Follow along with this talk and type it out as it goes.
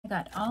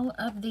Got all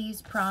of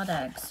these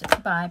products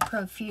by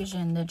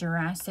Profusion, the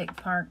Jurassic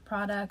Park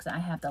products. I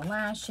have the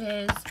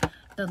lashes,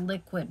 the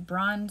liquid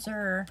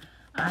bronzer,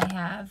 I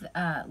have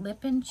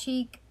lip and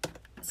cheek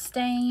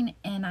stain,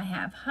 and I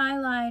have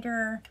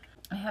highlighter,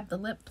 I have the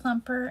lip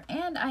plumper,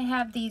 and I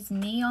have these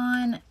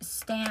neon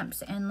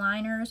stamps and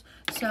liners.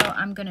 So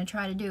I'm going to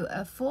try to do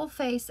a full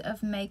face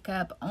of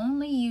makeup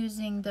only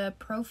using the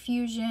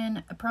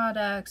Profusion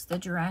products, the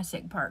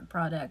Jurassic Park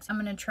products. I'm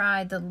going to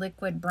try the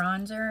liquid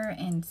bronzer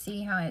and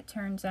see how it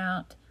turns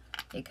out.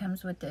 It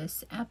comes with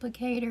this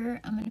applicator.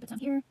 I'm going to put some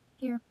here.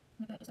 I'm going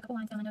to put just a couple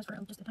lines down my nose for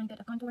just a tiny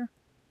bit of contour.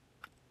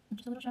 And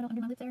just a little shadow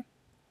under my lip there.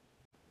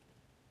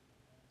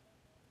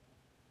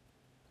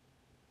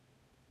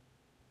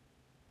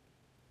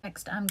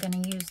 Next, I'm going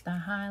to use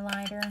the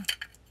highlighter.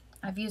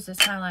 I've used this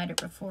highlighter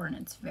before and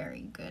it's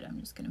very good. I'm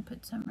just going to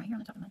put some right here on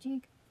the top of my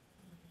cheek,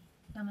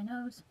 down my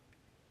nose,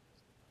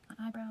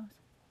 my eyebrows.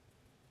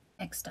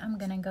 Next, I'm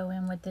going to go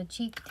in with the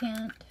cheek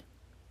tint.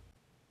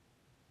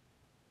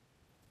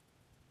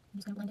 I'm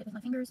just going to blend it with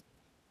my fingers.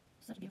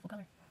 Such a beautiful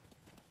color.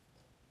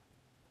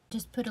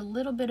 Just put a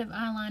little bit of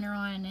eyeliner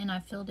on and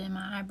I filled in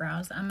my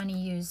eyebrows. I'm going to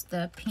use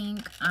the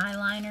pink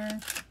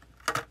eyeliner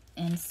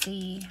and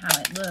see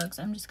how it looks.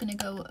 I'm just going to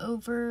go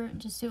over,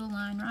 just do a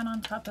line right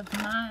on top of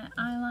my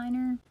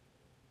eyeliner.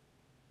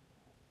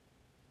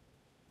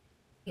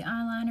 The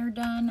eyeliner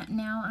done.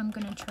 Now I'm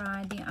going to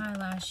try the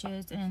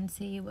eyelashes and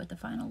see what the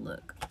final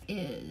look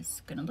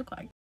is going to look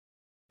like.